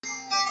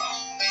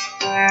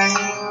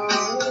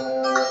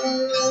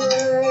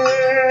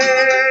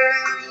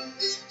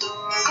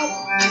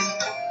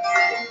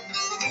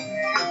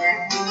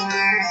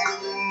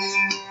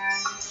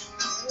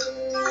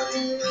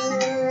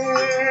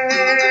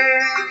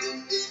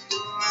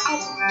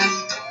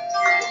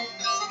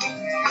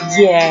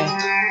Yeah,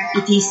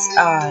 it is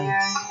I,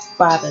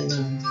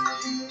 Babylon,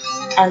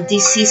 and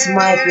this is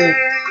my book.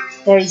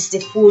 There is the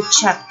fourth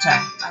chapter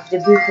of the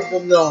book of the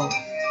law.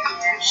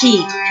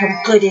 He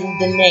completing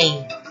the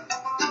name,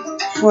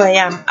 for I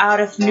am out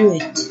of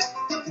Nut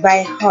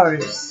by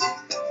Horus,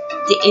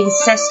 the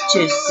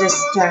incestuous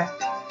sister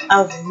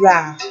of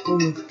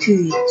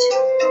Ra-Hu-Kut.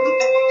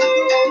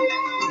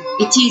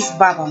 It is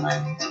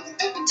Babylon,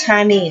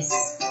 time is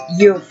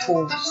your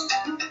force.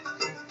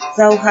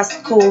 Thou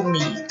hast called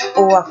me,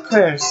 O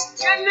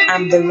accursed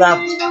and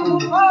beloved fool.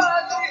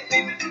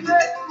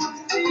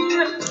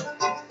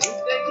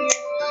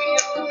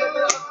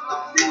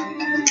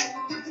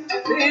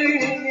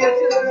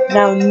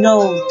 Now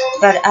know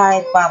that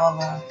I,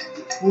 Babylon,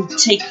 will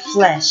take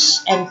flesh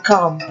and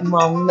come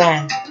among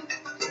men.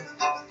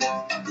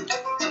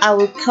 I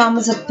will come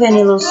as a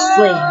penniless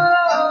flame,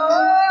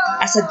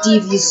 as a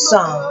devious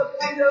son,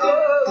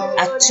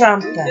 a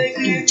trumpet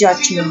in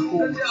judgment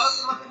halls,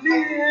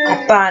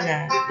 a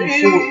banner in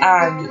full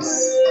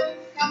armies,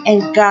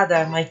 and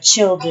gather my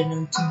children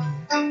unto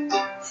me,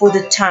 for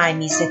the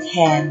time is at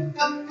hand.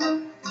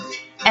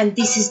 And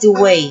this is the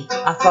way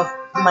of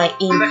my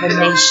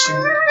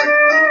incarnation.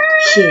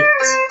 Hit.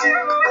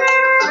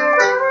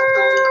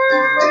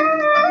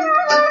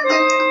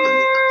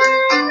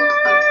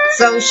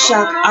 Thou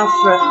shalt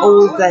offer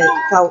all that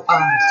thou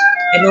art,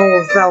 and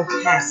all thou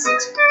hast,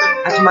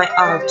 at my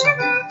altar,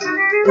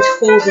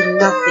 withholding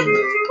nothing,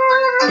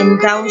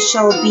 and thou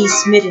shalt be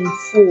smitten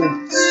full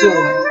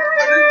sore,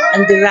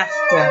 and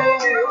thereafter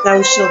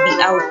thou shalt be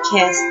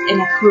outcast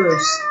and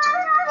accursed,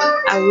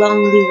 a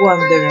lonely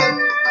wanderer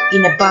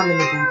in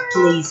abominable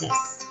places.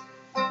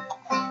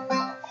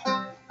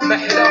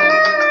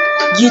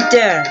 You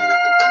dare,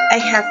 I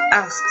have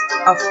asked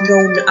of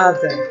none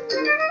other,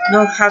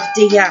 nor have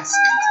they asked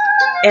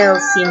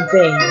else in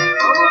vain,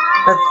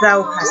 but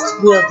thou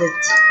hast willed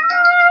it.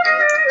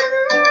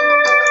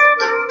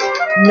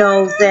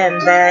 Know then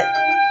that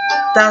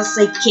thus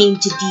I came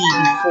to thee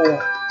before,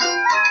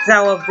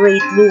 thou a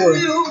great Lord,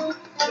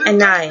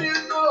 and I,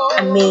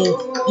 a maid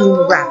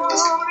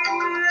enwrapped,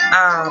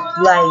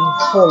 blind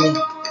folly,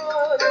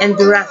 and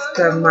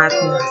thereafter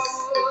madness,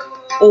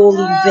 all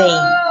in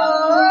vain.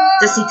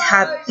 Thus it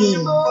hath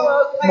been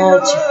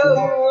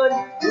multiform.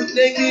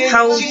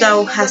 How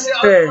thou hast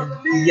burned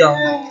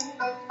young.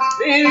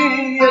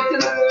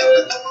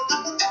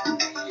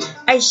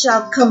 I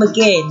shall come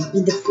again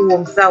in the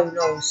form thou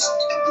knowest.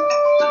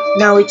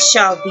 Now it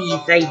shall be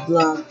thy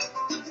blood.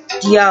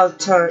 The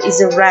altar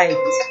is a rite,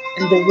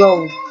 and the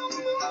robe,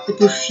 the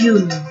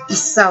perfume is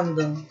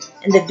sandal,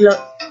 and the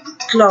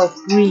cloth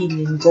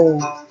green and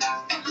gold.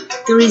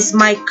 There is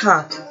my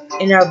cup,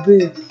 and our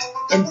book,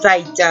 and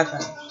thy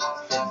dagger.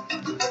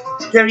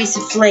 There is a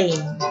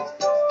flame,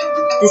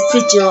 the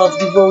sigil of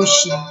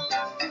devotion.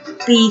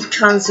 Be it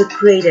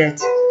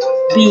consecrated,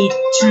 be it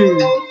true,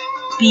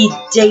 be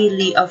it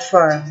daily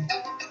affirmed.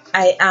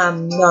 I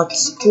am not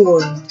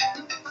scorned.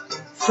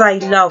 Thy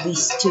love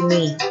is to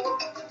me.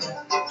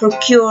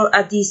 Procure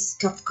a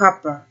disk of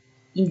copper,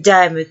 in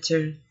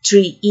diameter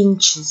 3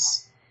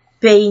 inches.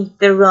 Paint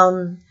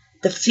thereon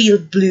the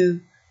field blue,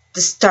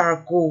 the star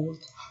gold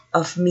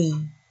of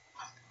me,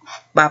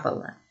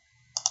 Babylon.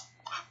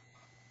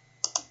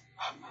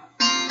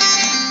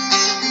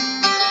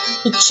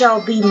 It shall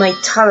be my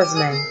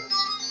talisman,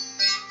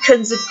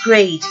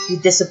 consecrate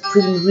with the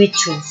supreme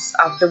rituals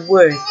of the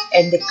word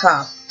and the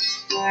cup.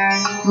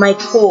 My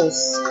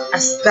cause,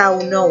 as thou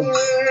knowest,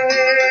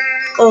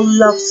 all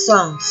love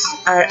songs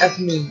are of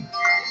me.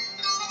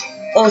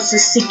 Also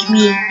seek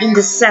me in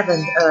the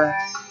seventh earth,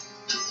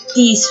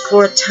 this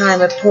for a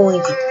time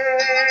appointed.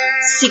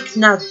 Seek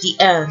not the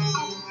end,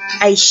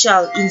 I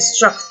shall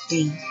instruct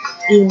thee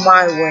in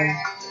my way,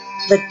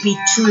 but be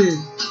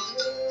true.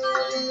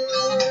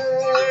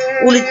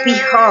 Will it be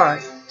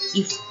hard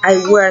if I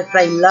were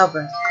thy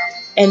lover,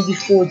 and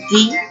before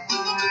thee?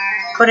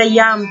 But I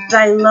am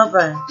thy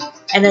lover,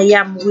 and I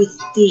am with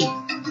thee.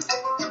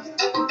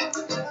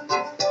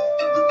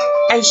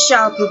 I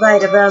shall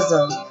provide a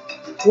vessel,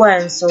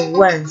 whence or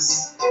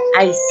whence,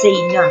 I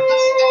say not.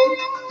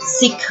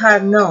 Seek her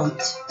not,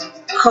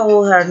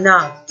 call her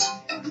not,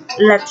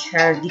 let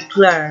her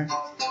declare.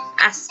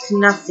 Ask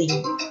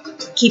nothing,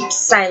 keep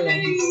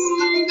silence.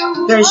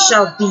 There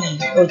shall be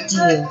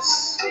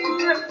ordeals.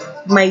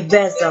 My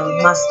vessel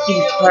must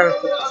be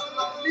perfect.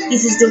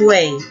 This is the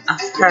way of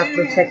her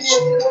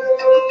perfection.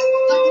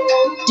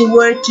 The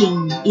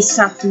working is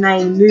of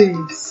 9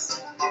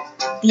 moons.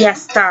 The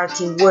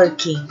Astarte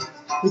working,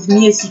 with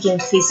music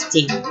and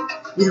feasting,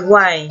 with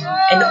wine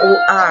and all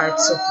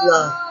arts of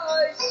love.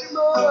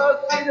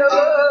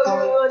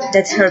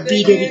 That her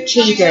be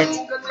dedicated,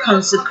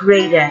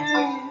 consecrated,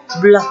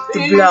 blood to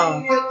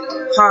blood,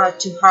 heart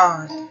to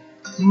heart,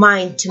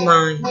 mind to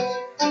mind,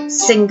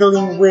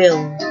 singling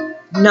will,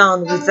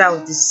 none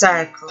without the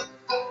circle,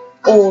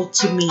 all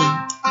to me.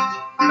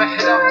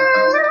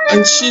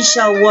 And she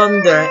shall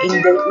wander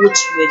in the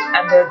witchwood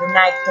under the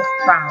night of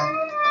power,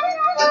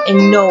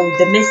 and know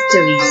the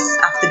mysteries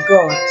of the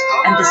God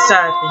and the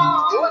serpent,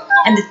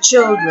 and the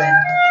children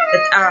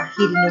that are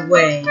hidden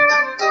away.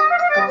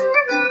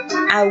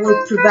 I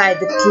will provide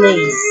the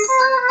place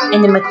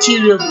and the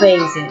material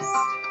basis,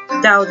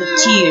 thou the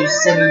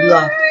tears and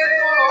blood.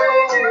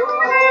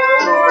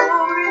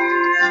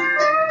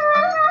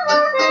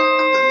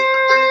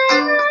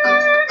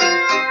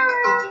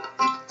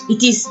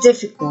 It is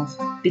difficult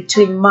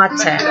between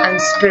matter and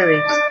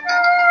spirit.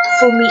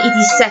 For me it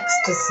is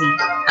ecstasy,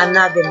 an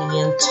agony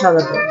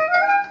untolerable.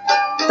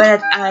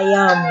 But I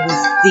am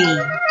with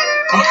thee.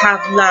 I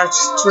have large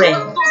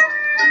strength.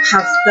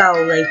 Hast thou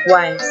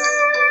likewise?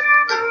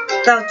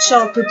 Thou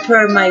shalt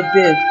prepare my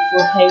book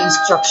for her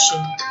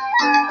instruction.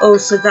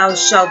 Also thou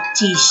shalt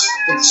teach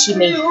that she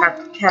may have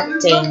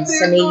captains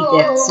and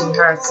adepts in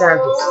her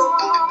service.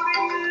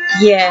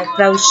 Yea,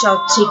 thou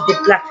shalt take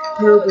the black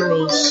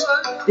pilgrimage,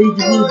 but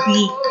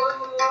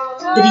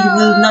it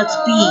will not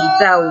be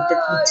thou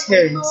that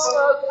returns.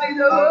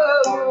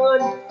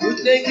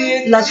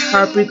 Let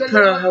her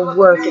prepare her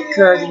work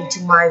according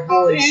to my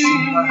voice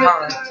in her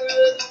heart,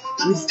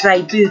 with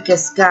thy book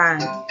as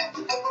guide,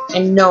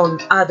 and none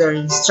other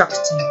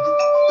instructing.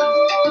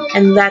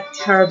 And let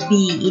her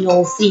be in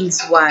all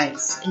things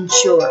wise, and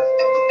sure,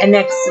 and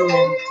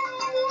excellent.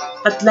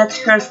 But let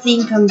her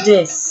think on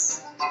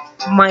this: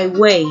 my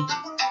way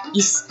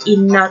is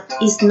not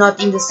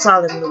in the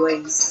solemn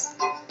ways,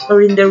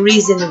 or in the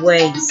reasoned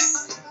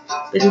ways,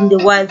 but in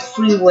the wild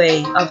free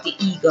way of the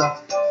ego,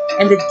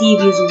 and the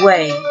devious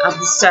way of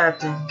the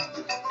serpent,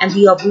 and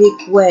the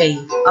oblique way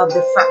of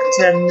the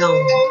factor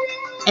unknown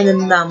and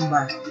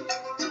unnumbered.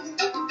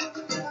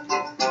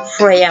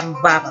 For I am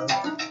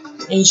Babylon,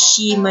 and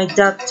she my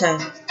daughter,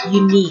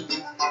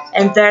 unique,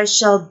 and there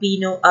shall be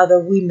no other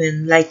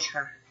woman like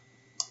her.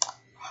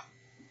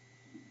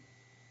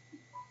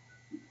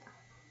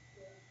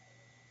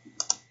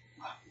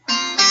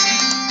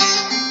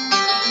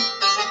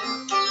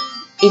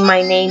 In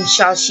my name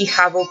shall she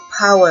have all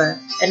power,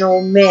 and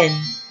all men,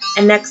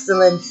 and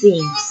excellent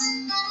things,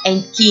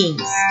 and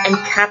kings, and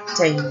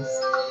captains,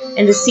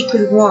 and the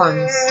secret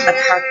ones that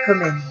have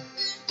come.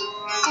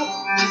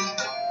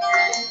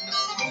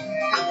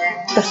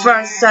 The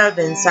first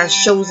servants are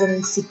chosen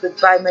in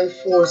secret by my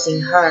force in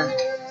her,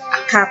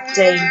 a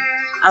captain,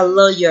 a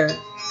lawyer,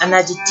 an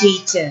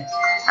agitator,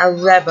 a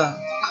rebel,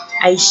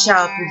 I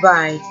shall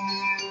provide.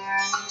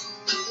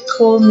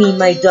 Call me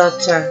my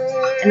daughter,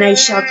 and I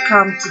shall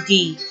come to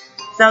thee.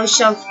 Thou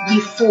shalt be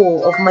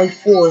full of my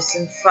force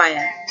and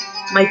fire.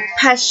 My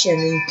passion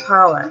and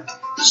power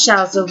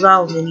shall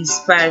surround and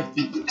inspire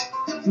thee.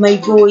 My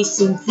voice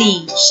in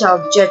thee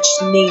shall judge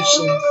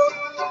nations.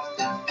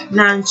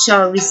 None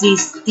shall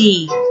resist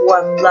thee who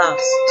am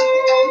lost.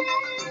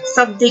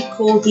 Some they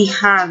call thee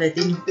harlot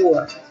and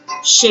whore,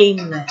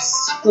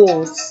 shameless,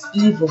 false,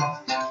 evil.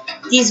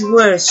 These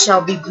words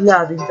shall be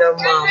blood in their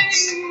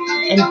mouths,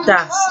 and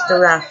dust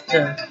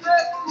thereafter.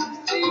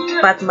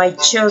 But my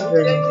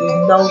children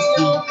will know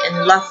thee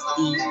and love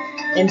thee,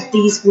 and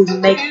this will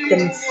make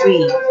them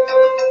free.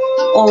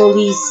 All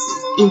is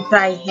in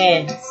thy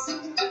hands,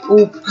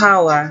 all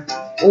power,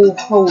 all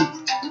hope,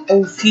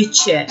 all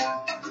future.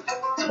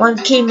 One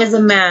came as a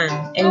man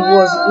and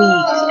was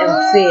weak and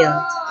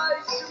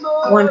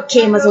failed. One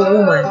came as a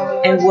woman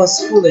and was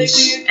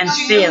foolish and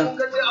failed.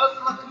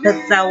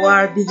 That thou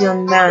art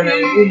beyond man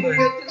and woman,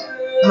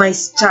 my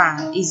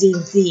star is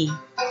in thee,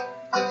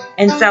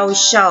 and thou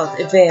shalt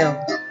avail.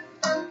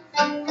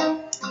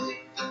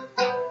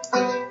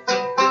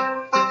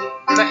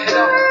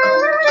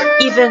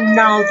 Even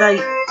now thy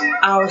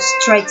hour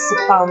strikes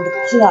upon the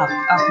clock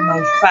of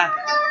my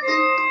father,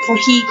 for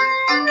he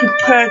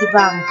prepared a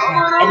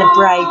banquet and a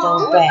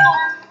bridal bed.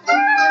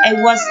 I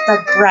was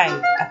that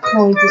bride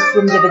appointed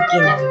from the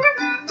beginning.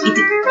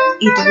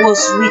 It was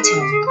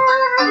written,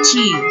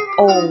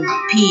 TOPAM.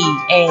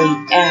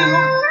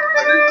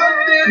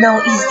 Now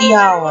is the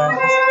hour of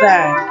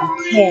birth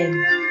at hand.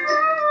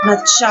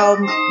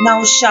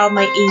 Now shall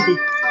my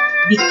edict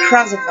be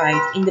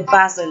crucified in the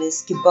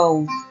basilisk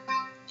abode.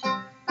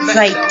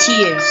 Thy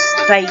tears,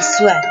 thy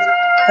sweat,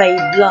 thy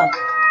blood,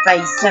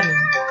 thy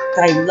semen,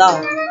 thy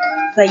love,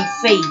 thy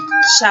faith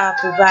shall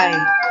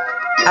provide.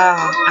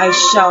 Ah, I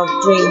shall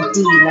drain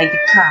thee like the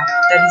cup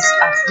that is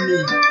of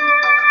me,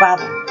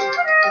 Babylon.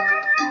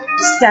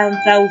 Stand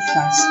thou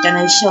fast, and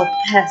I shall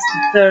pass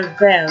the third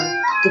veil,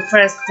 the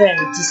first veil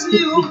to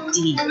speak with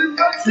thee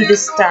through the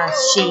stars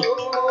shake.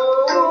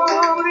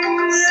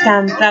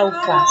 Stand thou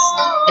fast,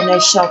 and I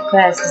shall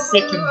pass the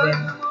second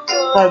veil,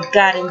 while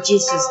God and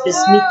Jesus be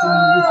smitten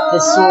with the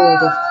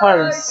sword of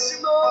Horus.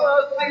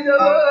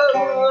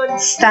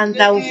 Stand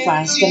thou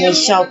fast, and I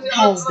shall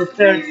pass the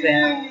third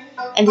veil,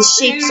 and the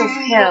shapes of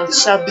hell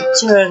shall be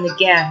turned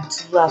again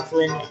to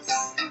loveliness.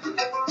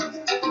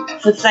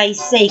 For thy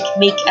sake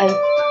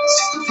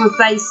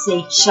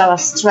shall I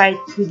stride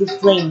through the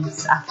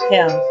flames of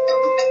hell.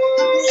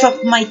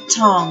 Struck my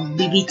tongue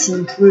be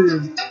beaten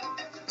through.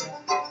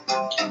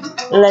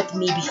 Let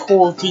me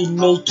behold thee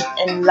naked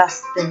and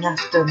lusting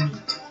after me,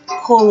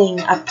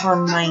 calling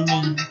upon my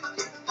name.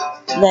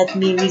 Let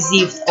me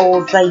receive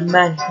all thy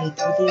manhood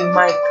within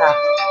my cup,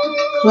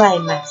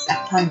 climax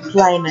upon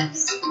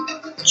climax,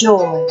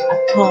 joy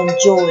upon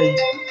joy.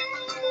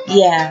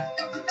 Yeah,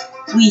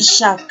 we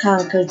shall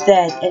conquer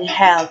death and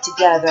hell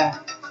together,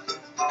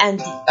 and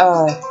the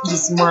earth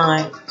is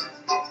mine.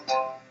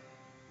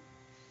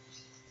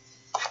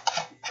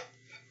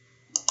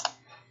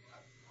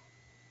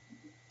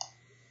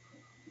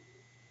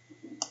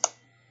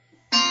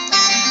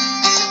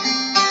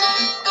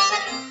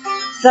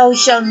 Thou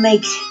shalt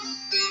make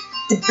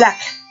the black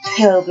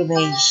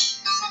pilgrimage.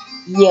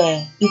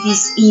 Yeah, it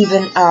is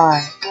even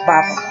I,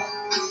 Babylon,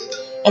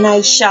 and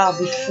I shall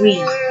be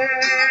free.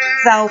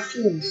 Thou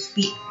fools,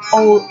 be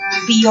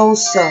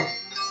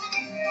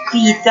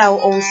thou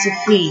also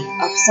free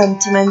of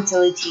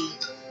sentimentality.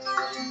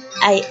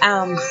 I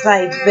am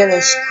thy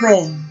village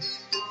queen,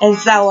 and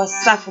thou a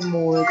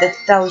sophomore that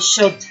thou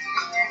shouldst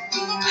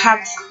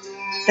have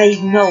thy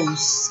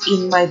nose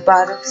in my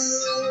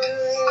buttocks.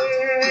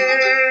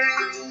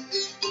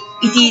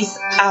 It is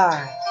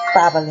I,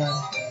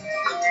 Babylon.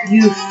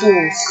 You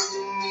fools,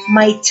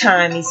 my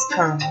time is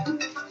come,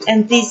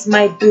 and this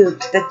my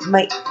book that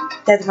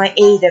my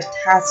aide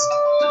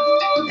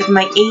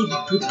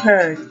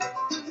prepared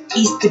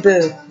is the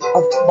book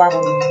of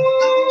Babylon.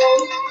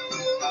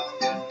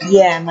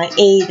 Yeah, my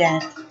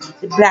aide,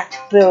 the black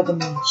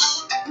pilgrimage.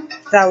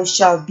 Thou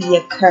shalt be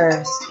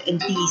accursed, and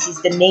this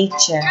is the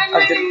nature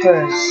of the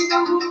curse.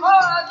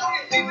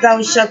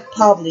 Thou shalt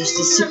publish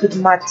the secret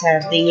matter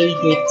of the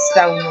edicts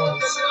thou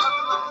knowest,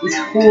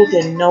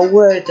 withholding no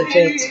word of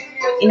it,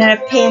 in an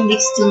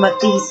appendix to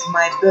this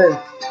my book.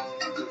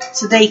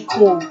 So they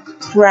call,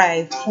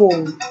 cry,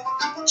 fool,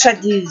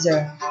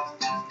 traducer,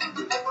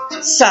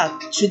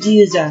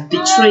 traducer,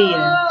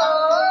 betrayer.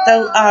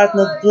 Thou art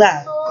not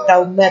black,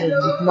 thou meddle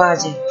with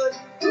magic.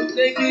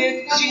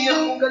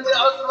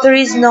 There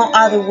is no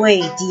other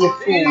way, dear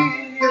fool.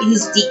 It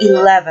is the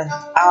 11th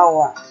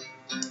hour.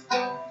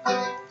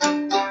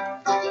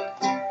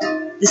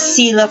 The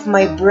seal of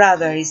my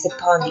brother is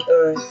upon the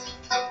earth,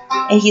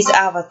 and his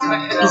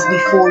avatar is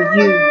before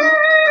you.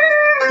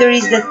 There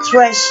is the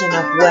threshing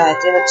of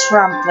wheat and a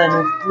trampling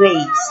of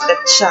grapes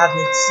that shall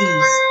not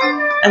cease,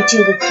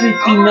 until the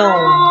truth be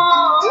known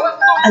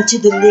unto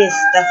the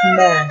least of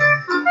men.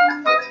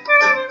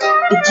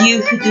 But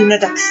you who do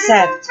not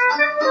accept,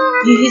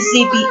 you who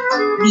see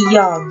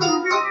beyond,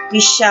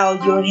 you shall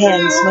your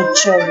hands, my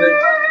children,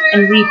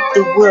 and reap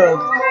the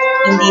world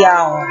in the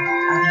hour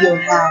of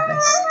your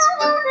harvest.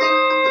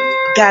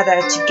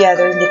 Gather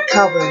together in the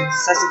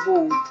caverns as a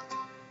wood,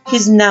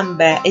 whose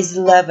number is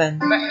 11.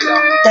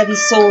 That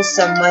is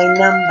also my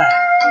number.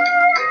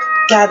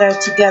 Gather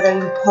together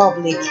in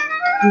public,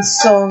 in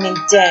song and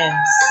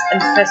dance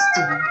and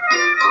festival.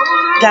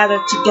 Gather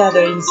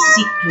together in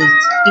secret,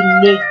 be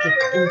naked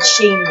and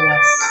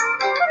shameless,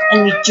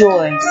 and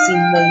rejoice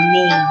in my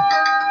name.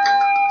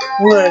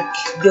 Work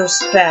your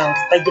spells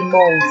by the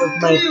mouth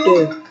of my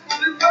book,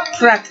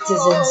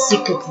 practicing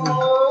secretly,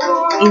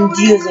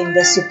 inducing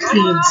the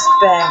supreme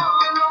spell,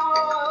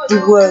 the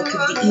work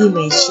of the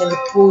image and the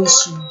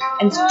potion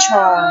and the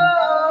charm,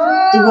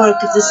 the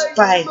work of the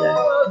spider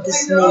and the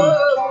snake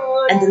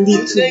and the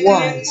little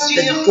ones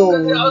that go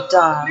in the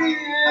dark.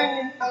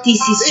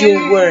 This is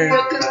your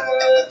work.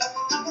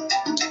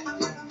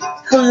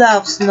 Who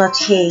loves not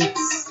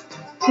hates,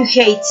 who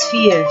hates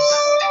fears,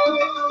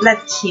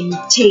 let him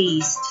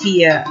taste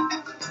fear.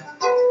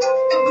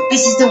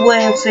 This is the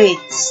way of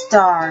it,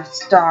 star,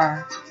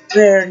 star,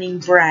 burning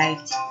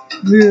bright,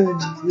 moon,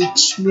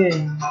 rich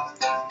moon.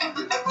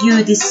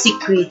 You the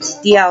secret,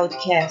 the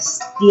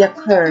outcast, the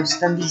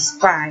accursed and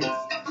despised,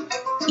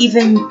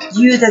 even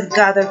you that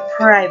gather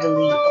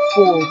privately a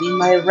fold in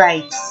my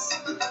rights,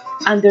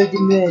 under the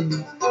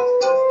moon.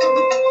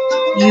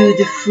 You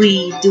the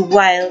free, the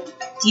wild,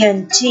 the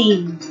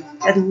untamed,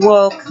 that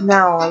walk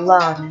now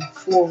alone and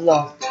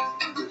forlorn.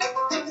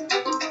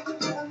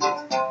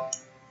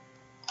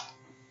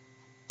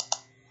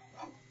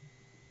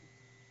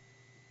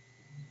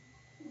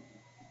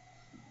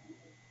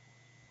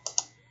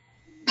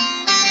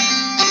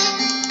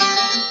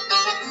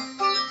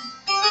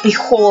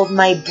 Behold,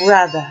 my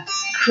brother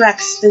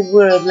cracks the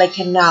world like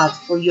a nut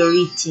for your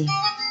eating.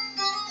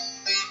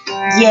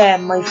 Yeah,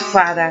 my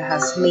father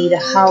has made a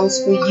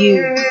house for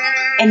you,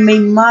 and my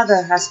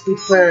mother has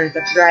prepared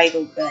a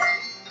bridal bed.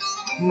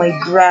 My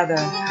brother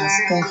has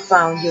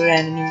confounded your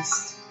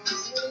enemies.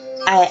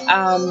 I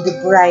am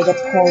the bride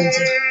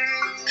appointed.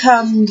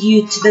 Come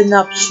you to the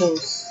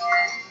nuptials.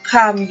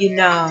 Come you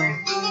now.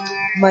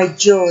 My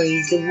joy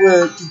is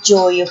the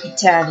joy of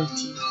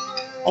eternity,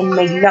 and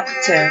my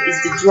laughter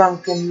is the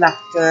drunken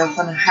laughter of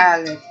an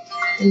harlot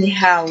in the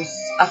house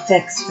of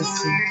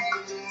ecstasy.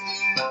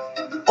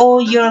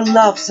 All your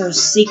loves are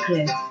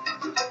secret.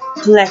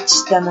 Pledge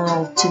them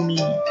all to me.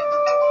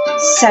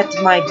 Set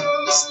my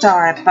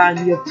star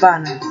upon your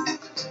banner,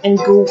 and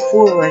go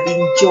forward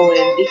in joy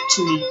and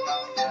victory.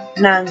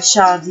 None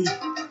shall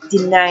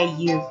deny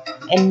you,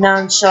 and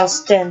none shall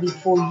stand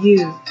before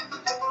you.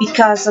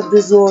 Because of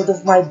the sword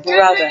of my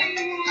brother,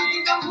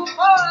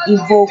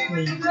 invoke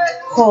me,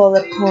 call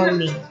upon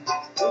me,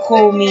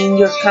 call me in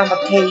your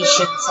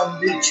convocations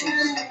and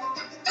rituals,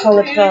 call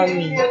upon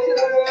me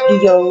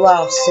in your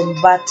loves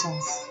and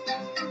battles,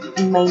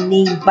 in my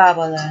name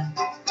Babylon,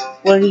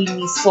 wherein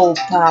is all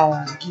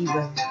power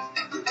given.